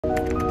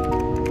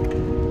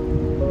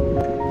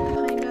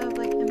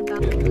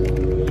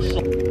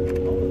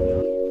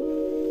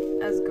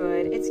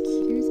It's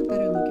cute. Here's a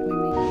better look at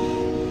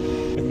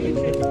my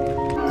makeup.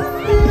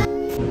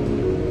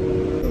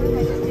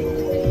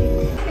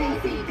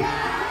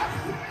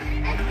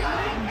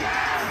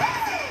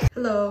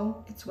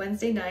 Hello, it's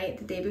Wednesday night,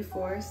 the day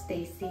before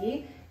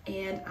STAYC,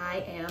 and I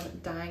am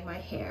dyeing my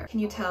hair. Can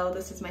you tell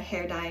this is my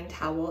hair dyeing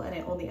towel, and I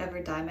only ever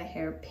dye my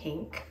hair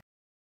pink?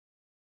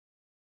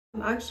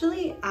 I'm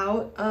actually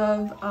out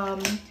of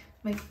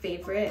my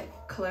favorite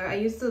color. I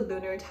use the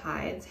Lunar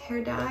Tides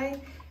hair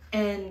dye,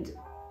 and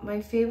my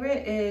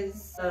favorite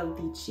is the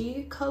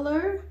lychee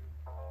color.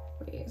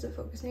 Wait, is it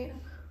focusing?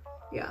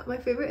 Yeah, my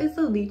favorite is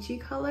the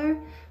lychee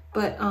color,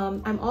 but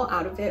I'm all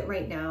out of it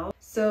right now.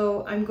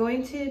 So I'm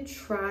going to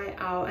try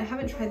out, I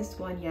haven't tried this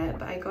one yet,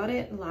 but I got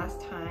it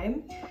last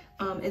time.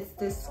 It's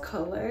this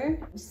color,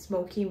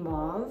 smoky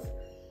mauve.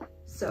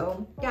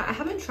 So yeah, I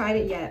haven't tried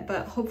it yet,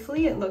 but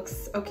hopefully it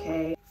looks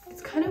okay.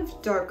 It's kind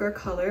of darker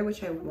color,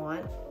 which I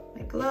want.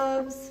 My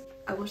gloves.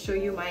 I will show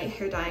you my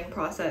hair dyeing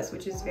process,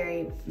 which is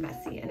very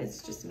messy, and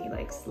it's just me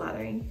like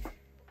slathering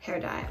hair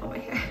dye on my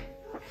hair.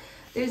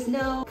 There's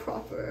no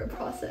proper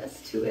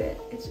process to it.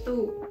 It's,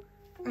 oh,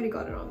 I already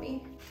got it on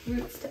me.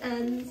 Roots to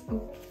ends.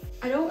 Oh.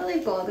 I don't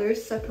really bother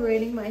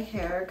separating my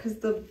hair because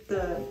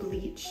the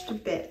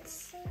bleached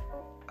bits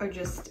are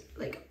just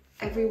like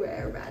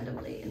everywhere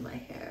randomly in my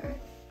hair.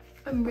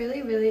 I'm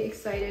really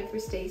excited for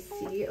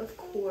STAYC, of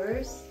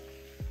course,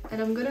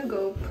 and I'm gonna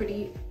go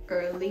pretty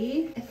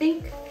early. I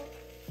think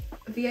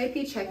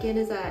VIP check-in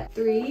is at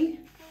 3,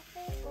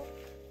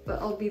 but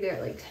I'll be there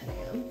at like 10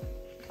 a.m.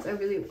 because I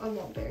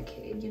want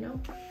barricade, you know?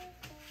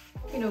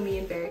 You know me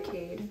and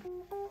barricade.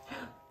 Oh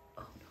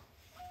no.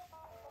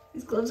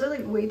 These gloves are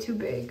like way too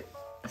big,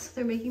 so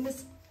they're making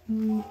this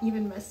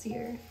even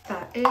messier.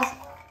 That is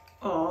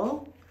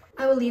all.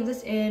 I will leave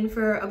this in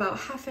for about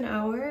half an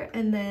hour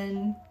and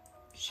then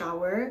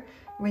shower,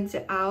 rinse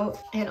it out,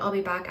 and I'll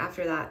be back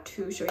after that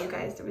to show you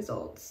guys the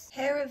results.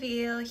 Hair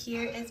reveal.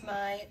 Here is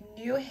my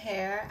new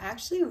hair. I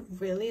actually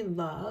really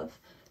love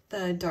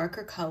the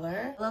darker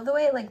color. I love the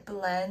way it like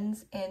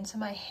blends into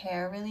my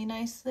hair really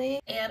nicely,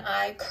 and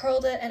I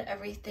curled it and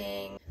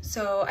everything,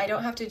 so I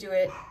don't have to do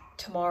it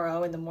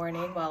tomorrow in the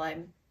morning while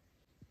I'm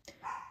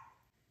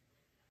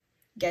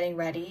getting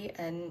ready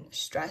and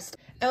stressed.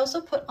 I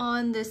also put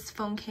on this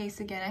phone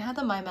case again. I had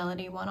the My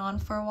Melody one on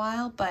for a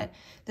while, but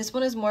this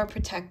one is more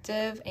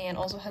protective and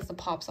also has the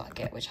pop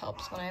socket, which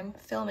helps when I'm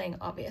filming,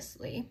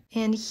 obviously.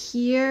 And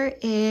here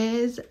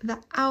is the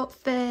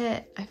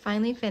outfit. I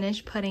finally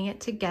finished putting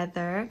it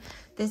together.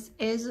 This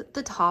is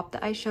the top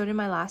that I showed in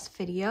my last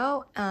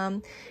video,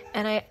 and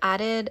I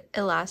added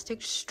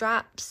elastic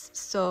straps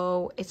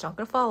so it's not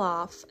gonna fall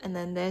off. And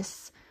then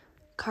this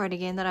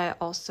cardigan that I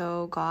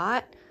also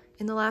got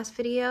in the last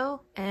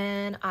video,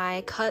 and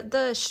I cut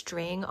the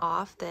string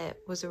off that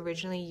was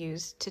originally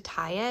used to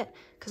tie it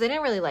because I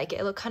didn't really like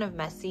it. It looked kind of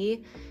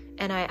messy,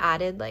 and I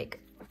added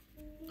like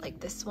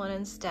this one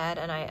instead,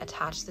 and I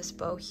attached this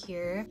bow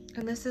here.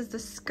 And this is the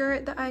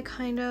skirt that I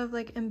kind of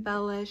like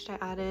embellished. I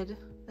added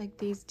like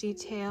these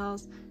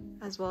details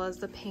as well as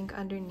the pink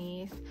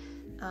underneath.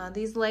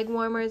 These leg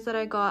warmers that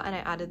I got, and I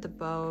added the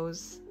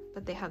bows,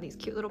 but they have these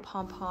cute little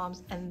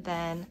pom-poms, and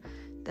then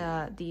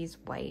these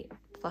white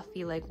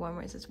fluffy leg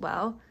warmers as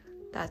well.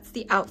 That's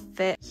the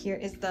outfit. Here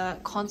is the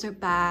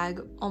concert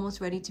bag, almost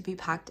ready to be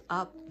packed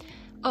up.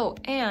 Oh,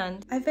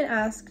 and I've been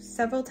asked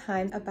several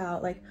times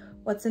about like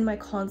what's in my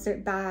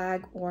concert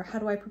bag or how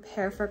do I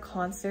prepare for a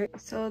concert.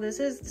 So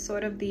this is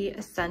sort of the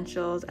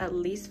essentials, at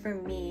least for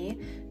me.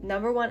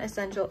 Number one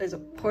essential is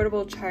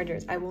portable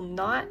chargers. I will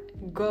not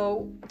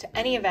go to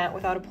any event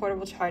without a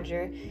portable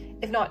charger,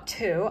 if not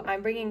 2.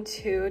 I'm bringing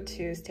 2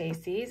 to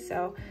STAYC,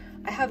 so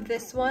I have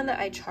this one that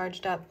I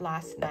charged up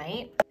last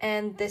night,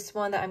 and this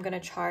one that I'm gonna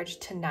charge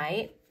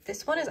tonight.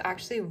 This one is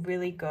actually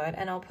really good,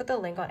 and I'll put the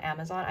link on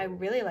Amazon. I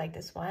really like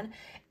this one.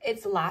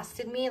 It's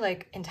lasted me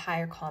like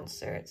entire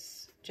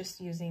concerts just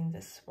using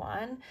this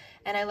one,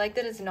 and I like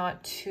that it's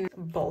not too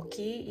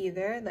bulky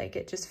either. Like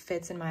it just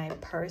fits in my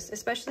purse,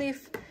 especially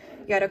if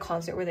you're at a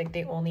concert where like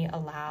they only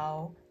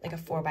allow like a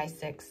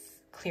 4x6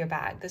 clear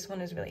bag. This one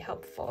is really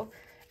helpful.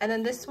 And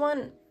then this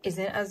one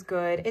isn't as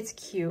good. It's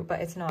cute,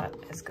 but it's not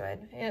as good.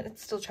 It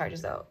still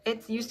charges though.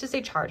 It used to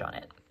say charge on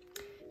it.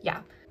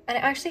 Yeah. And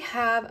I actually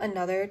have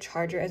another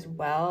charger as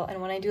well. And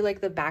when I do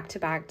like the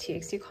back-to-back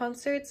TXT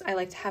concerts, I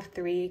like to have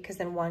 3 because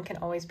then 1 can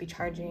always be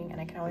charging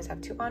and I can always have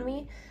 2 on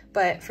me.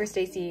 But for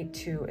STAYC,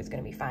 2 is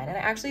gonna be fine. And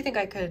I actually think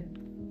I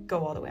could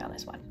go all the way on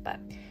this one. But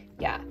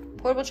yeah,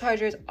 portable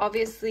chargers,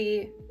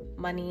 obviously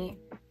money.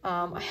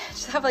 I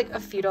just have like a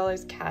few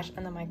dollars cash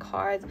and then my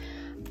cards.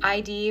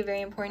 ID,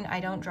 very important.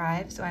 I don't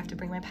drive, so I have to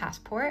bring my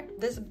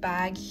passport. This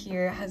bag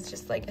here has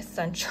just like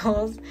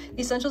essentials. The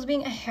essentials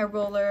being a hair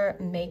roller,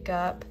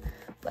 makeup,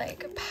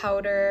 like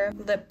powder,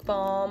 lip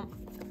balm,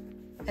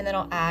 and then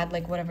I'll add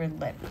like whatever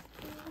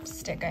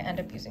lipstick I end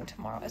up using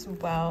tomorrow as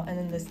well. And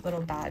then this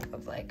little bag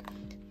of like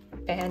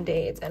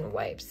band-aids and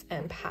wipes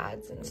and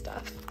pads and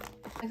stuff.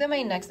 I think that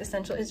my next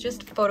essential is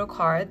just photo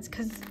cards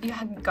because you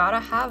gotta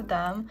have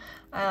them,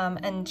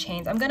 and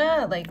chains. I'm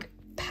gonna like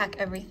pack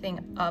everything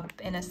up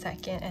in a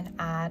second and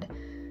add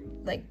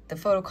like the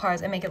photo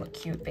cards and make it look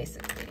cute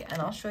basically. And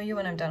I'll show you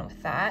when I'm done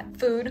with that.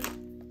 Food,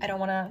 I don't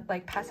want to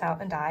like pass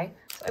out and die.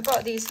 So I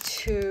bought these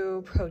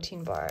 2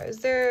 protein bars.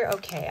 They're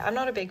okay. I'm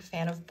not a big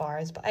fan of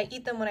bars, but I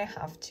eat them when I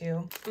have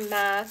to.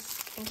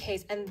 Mask in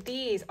case, and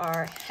these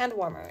are hand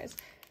warmers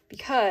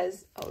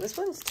because, oh, this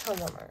one's toe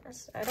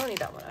warmers. I don't need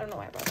that one. I don't know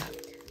why I bought that.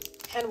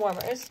 Hand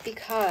warmers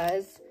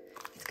because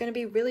it's gonna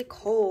be really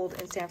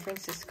cold in San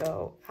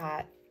Francisco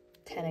at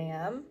 10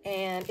 a.m.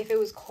 And if it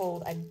was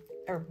cold,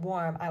 or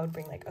warm, I would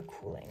bring like a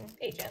cooling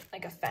agent,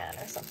 like a fan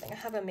or something. I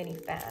have a mini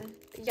fan.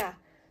 But yeah,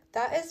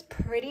 that is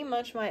pretty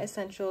much my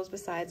essentials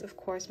besides, of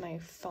course, my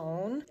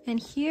phone. And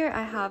here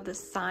I have the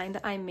sign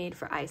that I made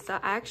for Isa.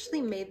 I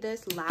actually made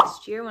this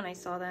last year when I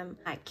saw them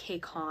at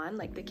KCON,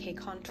 like the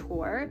KCON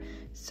tour.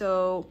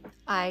 So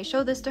I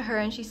showed this to her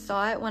and she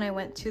saw it when I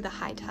went to the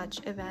High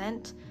Touch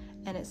event.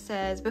 And it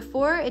says,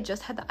 before it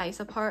just had the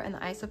Isa part and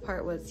the Isa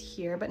part was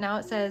here, but now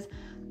it says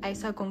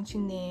Isa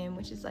공주님,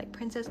 which is like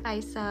Princess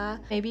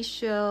Isa. Maybe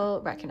she'll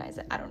recognize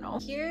it, I don't know.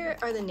 Here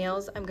are the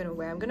nails I'm gonna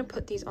wear. I'm gonna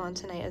put these on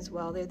tonight as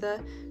well. They're the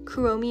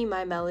Kuromi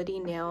My Melody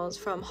nails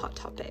from Hot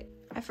Topic.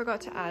 I forgot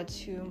to add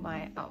to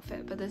my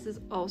outfit, but this is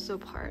also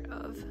part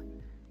of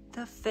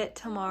the fit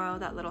tomorrow,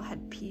 that little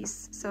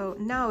headpiece. So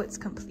now it's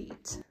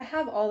complete. I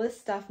have all this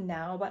stuff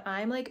now, but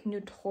I'm like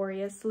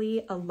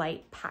notoriously a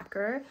light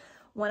packer.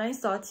 When I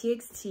saw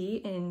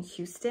TXT in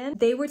Houston,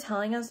 they were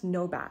telling us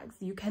no bags.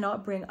 You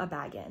cannot bring a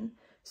bag in.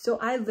 So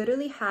I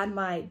literally had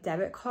my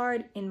debit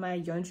card in my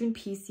Yeonjun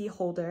PC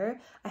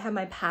holder. I had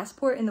my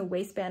passport in the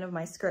waistband of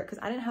my skirt because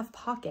I didn't have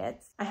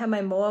pockets. I had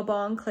my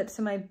moabong clipped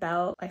to my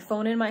belt, my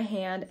phone in my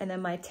hand, and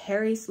then my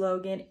Terry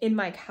slogan in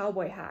my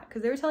cowboy hat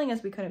because they were telling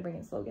us we couldn't bring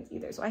in slogans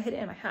either. So I hid it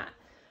in my hat.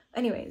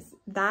 Anyways,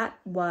 that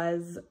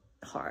was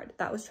hard.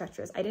 That was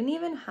treacherous. I didn't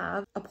even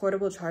have a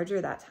portable charger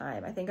that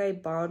time. I think I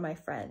borrowed my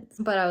friend's,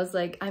 but I was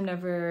like,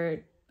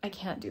 I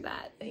can't do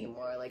that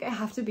anymore. Like I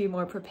have to be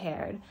more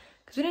prepared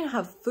because we didn't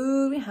have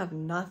food, we didn't have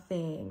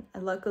nothing.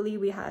 And luckily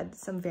we had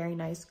some very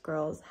nice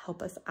girls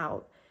help us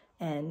out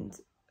and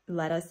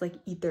let us like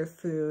eat their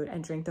food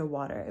and drink their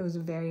water. It was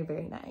very,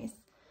 very nice.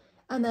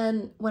 And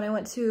then when I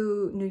went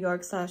to New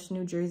York /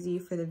 New Jersey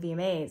for the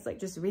VMAs, like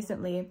just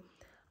recently,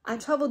 I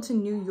traveled to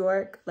New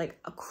York, like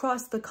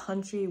across the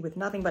country with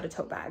nothing but a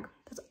tote bag.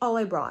 That's all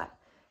I brought.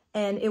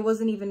 And it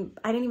wasn't even,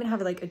 I didn't even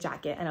have like a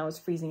jacket and I was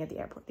freezing at the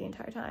airport the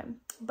entire time.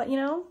 But you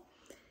know,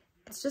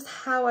 it's just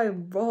how I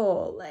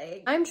roll.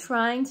 Like I'm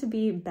trying to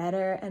be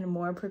better and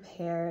more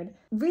prepared.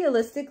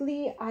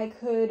 Realistically, I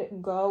could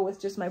go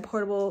with just my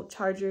portable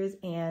chargers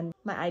and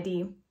my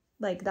ID.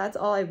 Like that's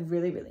all I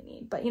really, really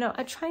need. But you know,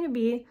 I'm trying to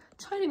be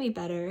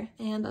better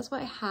and that's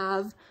what I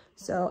have.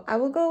 So I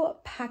will go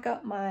pack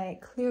up my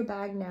clear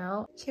bag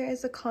now. Here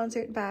is the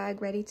concert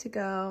bag ready to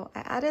go.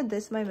 I added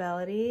this My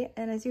Melody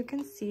and as you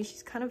can see,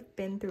 she's kind of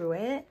been through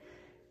it.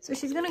 So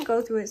she's gonna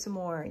go through it some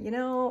more. You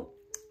know,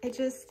 I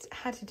just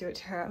had to do it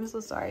to her. I'm so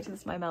sorry to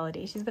this My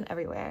Melody. She's been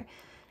everywhere.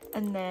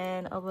 And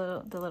then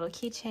the little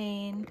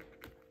keychain,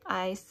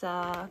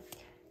 Isa,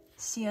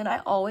 Xian. I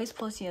always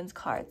pull Xian's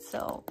cards,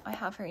 so I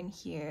have her in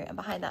here. And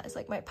behind that is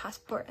like my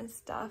passport and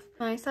stuff.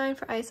 My sign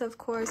for Isa, of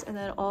course, and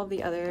then all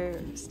the other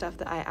stuff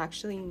that I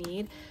actually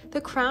need.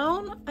 The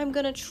crown, I'm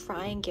gonna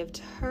try and give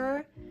to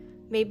her.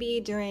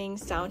 Maybe during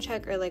sound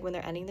check or like when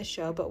they're ending the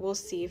show, but we'll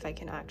see if I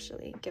can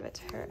actually give it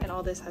to her. And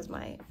all this has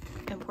my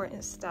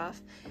important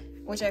stuff,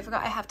 which I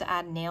forgot I have to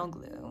add nail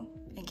glue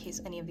in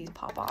case any of these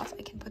pop off.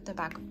 I can put them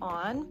back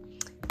on.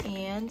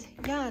 And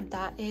yeah,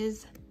 that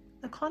is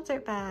the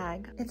concert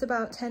bag. It's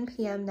about 10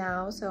 p.m.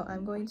 now, so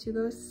I'm going to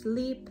go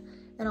sleep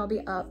and I'll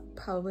be up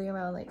probably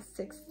around like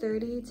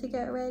 6:30 to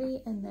get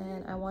ready, and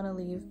then I want to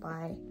leave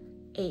by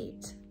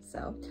 8.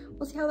 So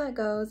we'll see how that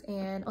goes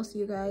and I'll see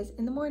you guys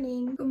in the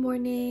morning. Good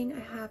morning. I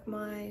have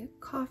my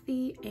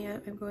coffee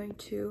and I'm going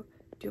to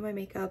do my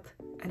makeup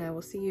and I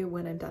will see you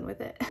when I'm done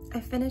with it. I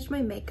finished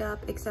my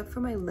makeup except for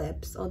my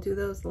lips. I'll do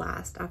those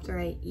last after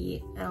I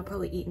eat, and I'll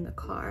probably eat in the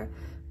car.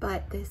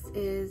 But this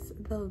is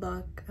the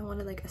look. I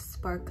wanted like a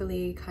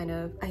sparkly kind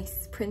of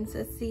ice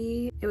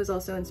princessy. It was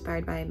also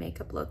inspired by a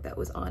makeup look that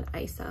was on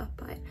Isa,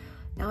 but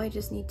now I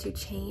just need to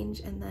change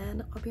and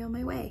then I'll be on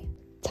my way.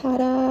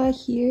 Ta-da!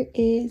 Here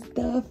is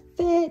the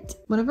fit.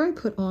 Whenever I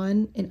put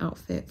on an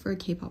outfit for a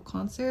K-pop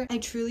concert, I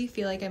truly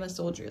feel like I'm a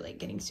soldier, like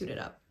getting suited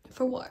up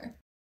for war.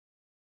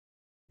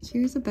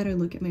 Here's a better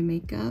look at my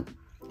makeup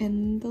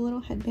and the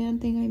little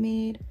headband thing I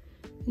made.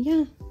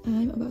 Yeah,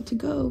 I'm about to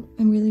go.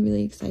 I'm really,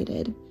 really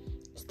excited.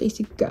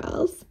 STAYC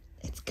girls,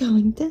 it's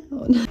going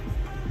down.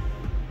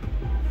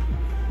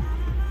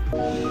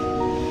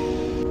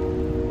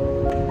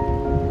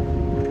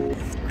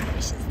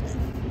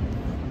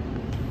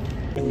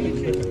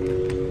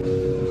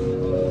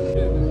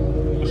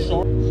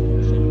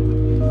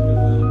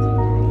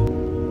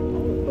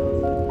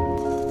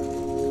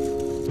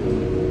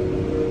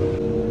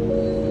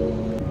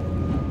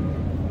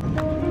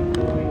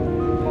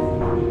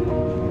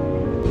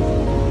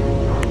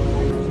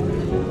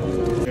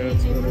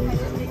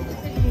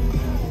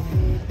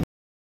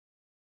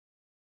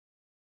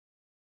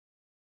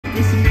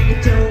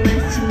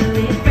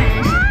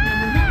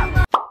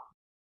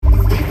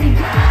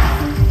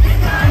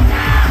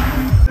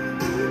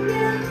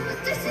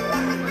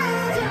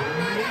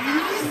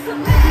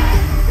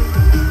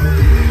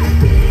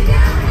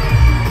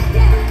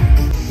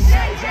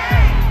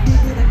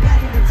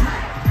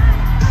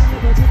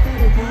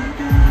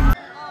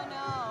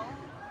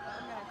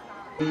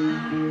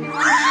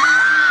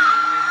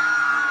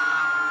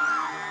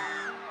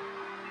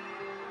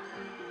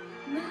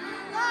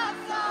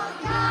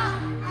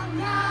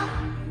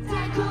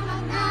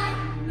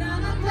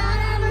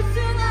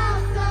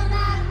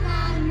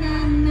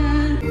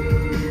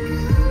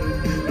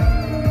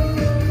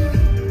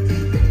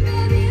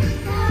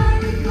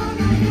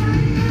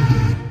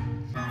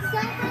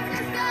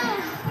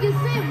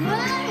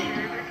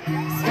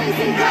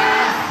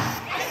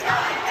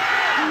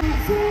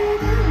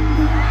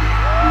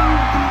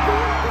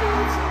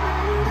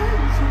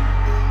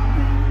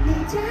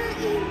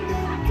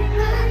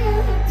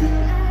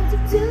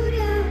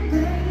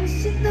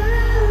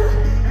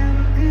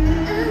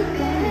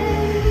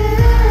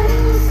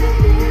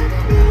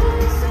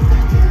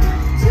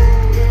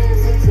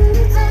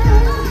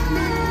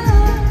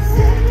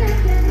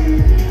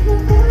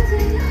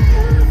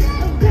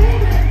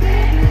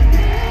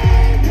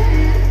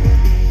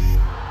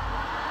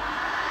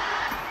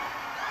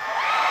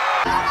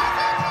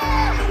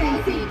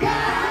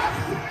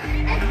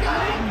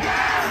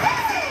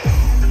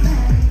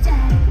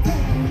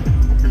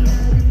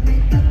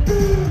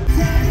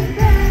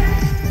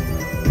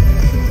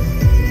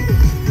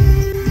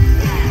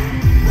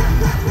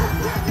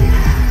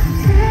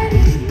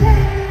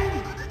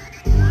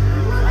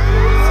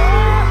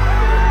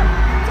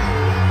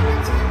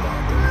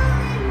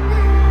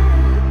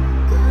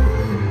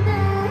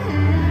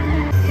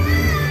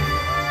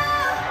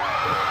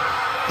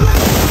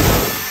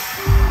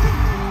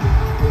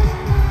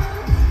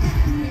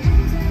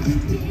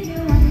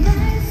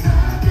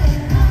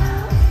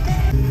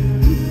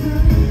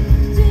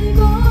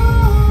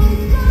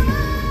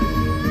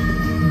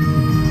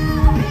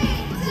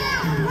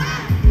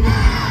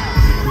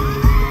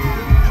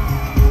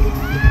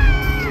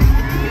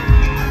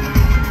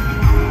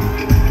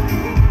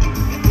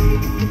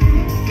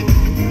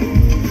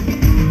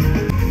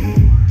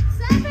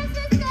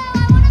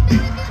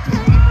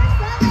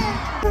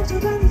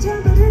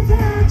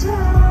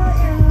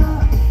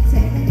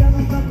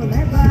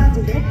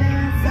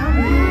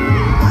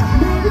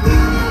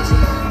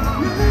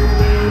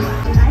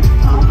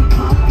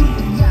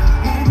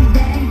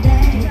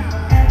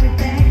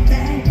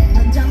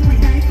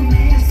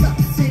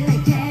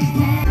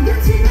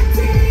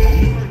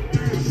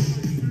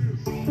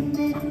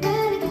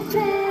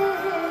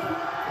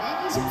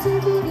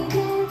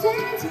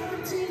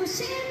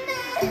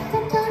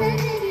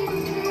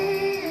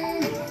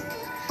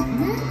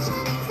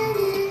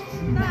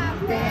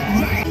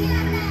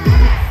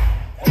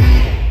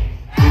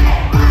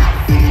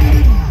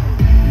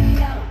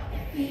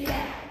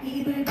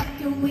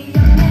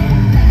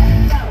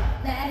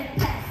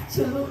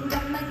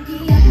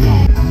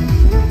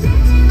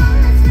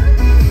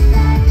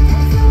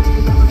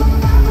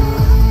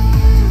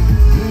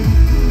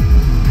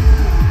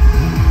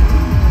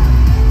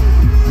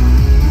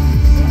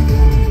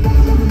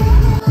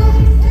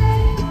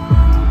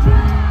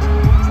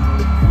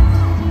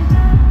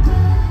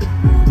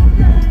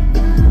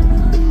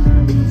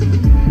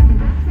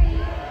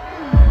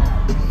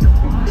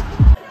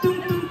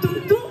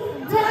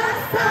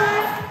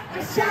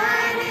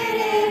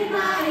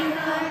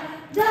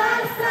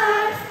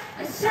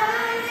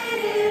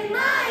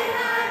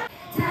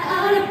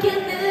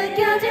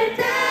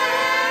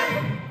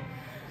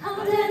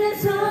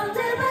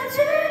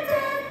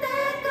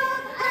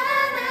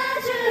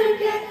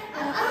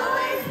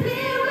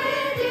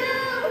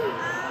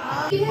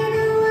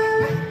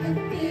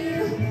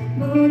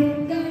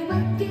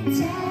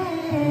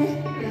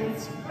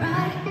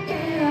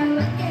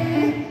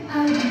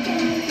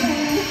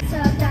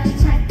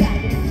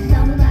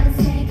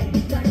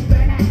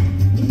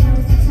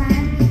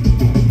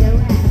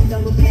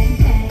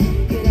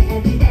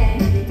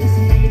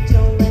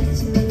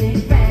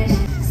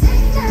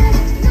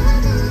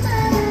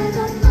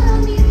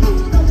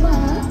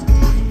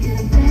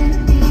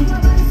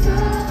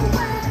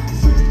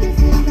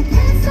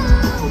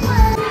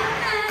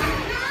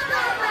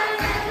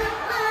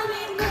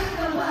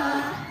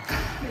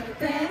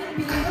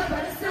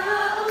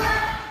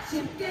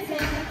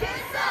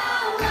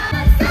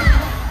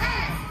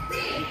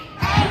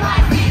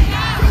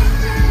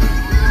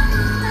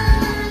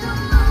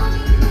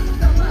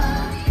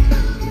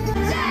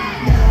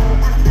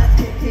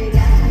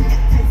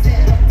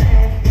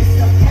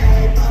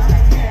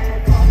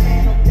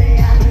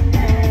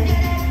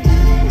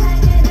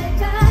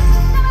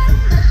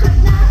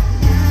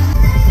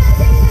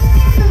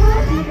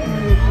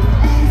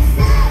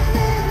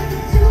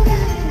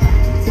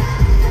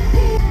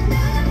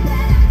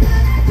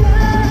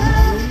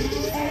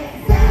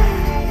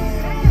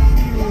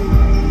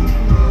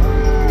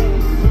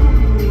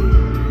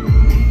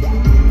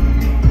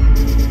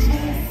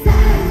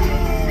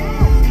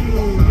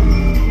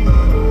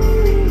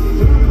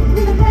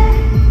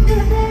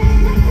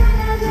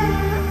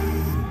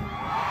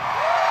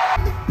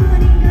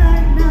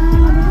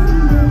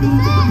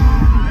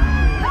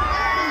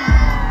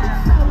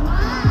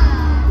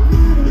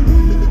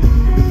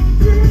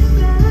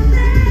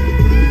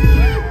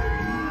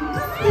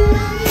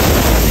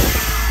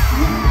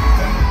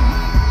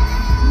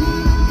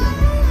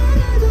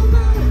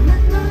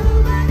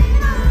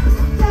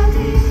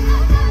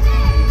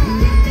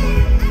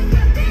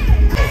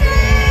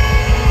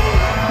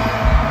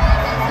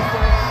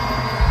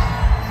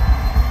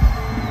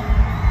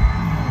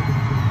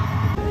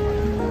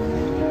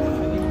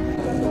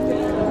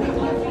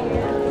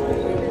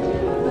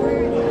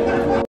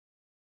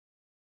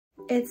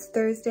 It's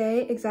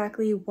Thursday,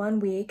 exactly 1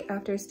 week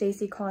after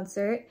STAYC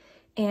concert,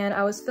 and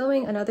I was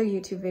filming another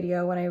YouTube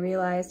video when I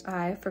realized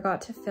I forgot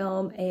to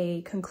film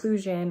a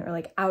conclusion or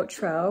like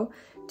outro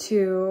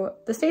to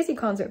the STAYC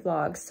concert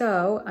vlog,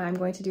 so I'm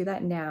going to do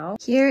that now.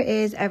 Here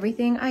is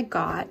everything I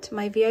got.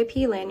 My VIP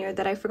lanyard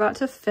that I forgot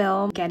to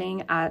film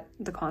getting at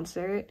the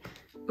concert.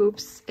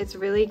 Oops, it's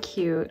really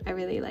cute. I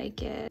really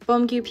like it.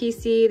 Bomgyu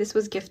PC, this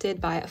was gifted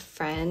by a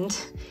friend.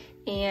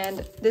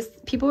 And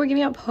people were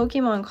giving out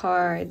Pokemon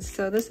cards,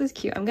 so this is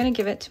cute. I'm gonna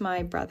give it to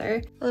my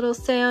brother. A little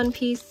Seon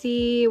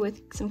PC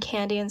with some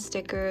candy and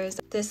stickers.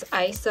 This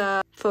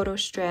Isa photo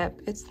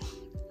strip. It's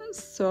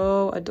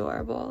so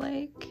adorable.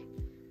 Like,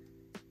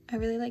 I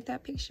really like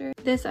that picture.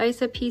 This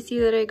Isa PC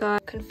that I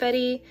got.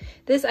 Confetti.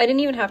 This, I didn't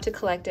even have to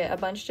collect it. A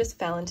bunch just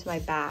fell into my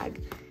bag.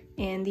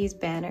 And these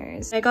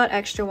banners. I got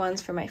extra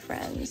ones for my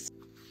friends.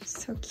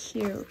 So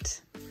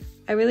cute.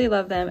 I really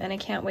love them and I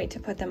can't wait to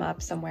put them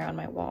up somewhere on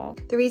my wall.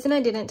 The reason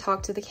I didn't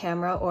talk to the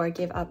camera or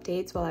give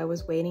updates while I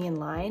was waiting in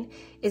line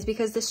is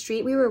because the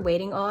street we were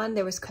waiting on,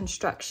 there was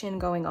construction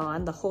going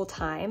on the whole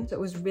time. So it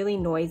was really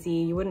noisy.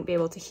 You wouldn't be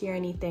able to hear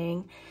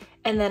anything.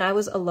 And then I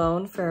was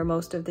alone for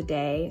most of the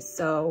day.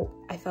 So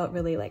I felt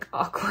really like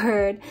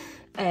awkward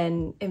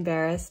and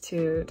embarrassed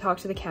to talk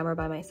to the camera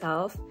by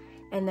myself.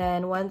 And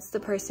then once the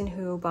person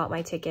who bought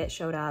my ticket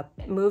showed up,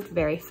 it moved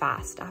very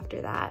fast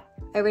after that.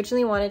 I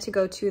originally wanted to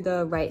go to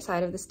the right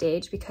side of the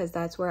stage because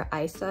that's where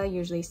Isa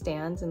usually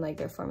stands in like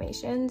their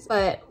formations.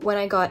 But when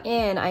I got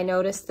in, I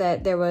noticed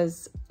that there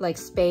was like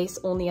space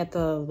only at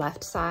the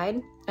left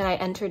side. And I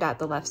entered at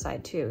the left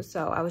side too,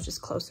 so I was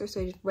just closer.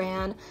 So I just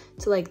ran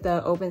to like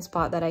the open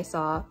spot that I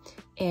saw.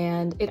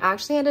 And it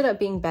actually ended up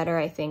being better,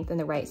 I think, than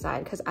the right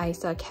side because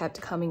Isa kept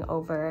coming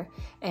over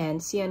and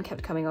Seon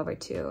kept coming over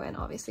too. And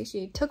obviously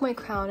she took my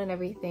crown and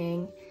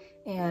everything.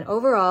 And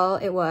overall,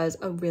 it was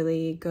a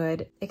really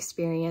good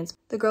experience.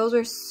 The girls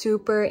were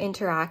super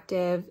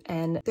interactive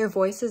and their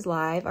voices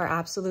live are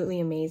absolutely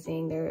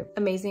amazing. They're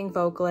amazing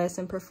vocalists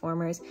and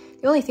performers.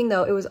 The only thing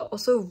though, it was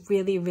also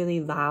really, really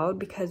loud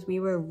because we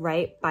were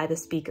right by the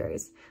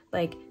speakers.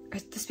 Like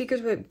the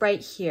speakers were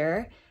right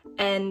here,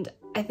 and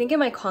I think in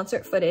my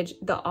concert footage,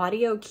 the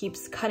audio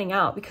keeps cutting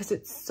out because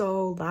it's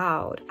so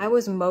loud. I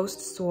was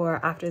most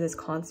sore after this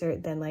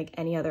concert than like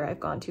any other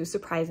I've gone to,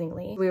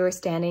 surprisingly. We were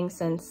standing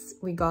since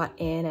we got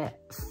in at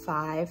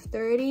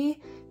 5:30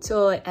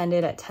 till it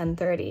ended at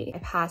 10:30. I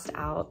passed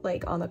out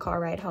like on the car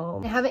ride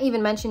home. I haven't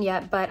even mentioned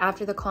yet, but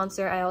after the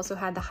concert, I also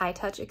had the high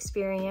touch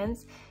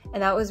experience,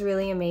 and that was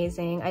really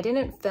amazing. I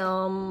didn't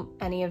film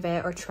any of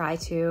it or try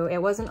to.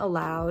 It wasn't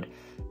allowed.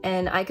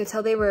 And I could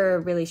tell they were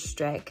really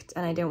strict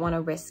and I didn't want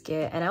to risk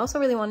it. And I also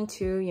really wanted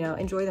to, you know,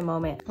 enjoy the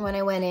moment. When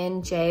I went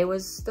in, Jay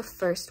was the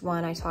first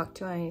one I talked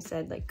to and he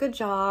said like, good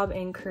job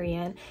in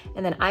Korean.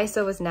 And then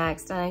Isa was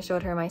next and I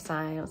showed her my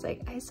sign. I was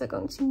like, Isa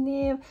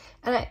공주님.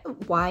 And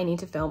why I need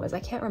to film is I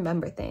can't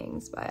remember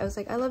things, but I was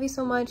like, I love you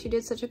so much. You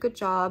did such a good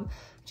job.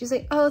 She's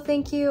like, oh,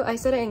 thank you. I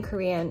said it in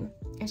Korean.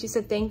 And she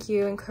said, thank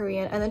you in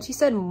Korean. And then she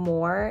said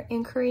more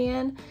in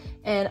Korean.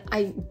 And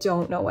I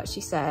don't know what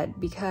she said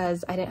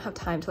because I didn't have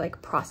time to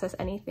like process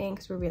anything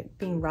because we're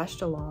being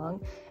rushed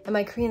along. And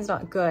my Korean's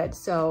not good.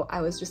 So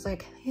I was just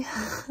like, yeah.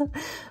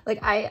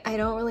 Like, I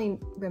don't really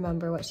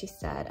remember what she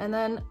said. And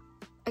then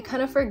I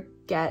kind of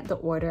forget the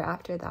order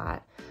after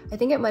that. I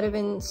think it might have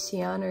been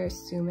Xian or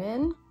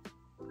Sumin.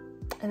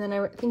 And then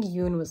I think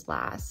Yoon was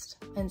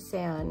last and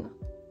San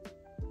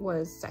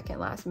was second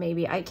last,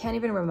 maybe. I can't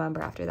even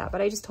remember after that,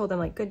 but I just told them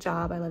like, good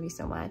job, I love you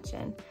so much.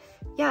 And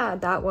yeah,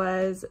 that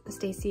was the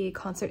STAYC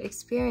concert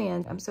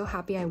experience. I'm so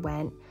happy I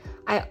went.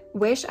 I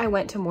wish I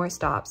went to more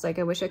stops. Like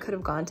I wish I could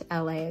have gone to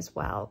LA as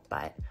well,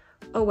 but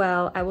oh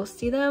well, I will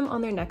see them on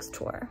their next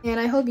tour. And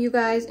I hope you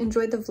guys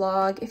enjoyed the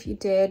vlog. If you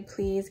did,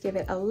 please give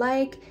it a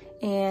like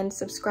and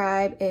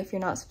subscribe if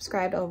you're not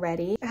subscribed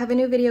already. I have a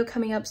new video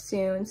coming up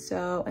soon,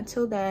 so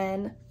until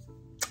then,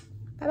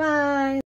 bye bye.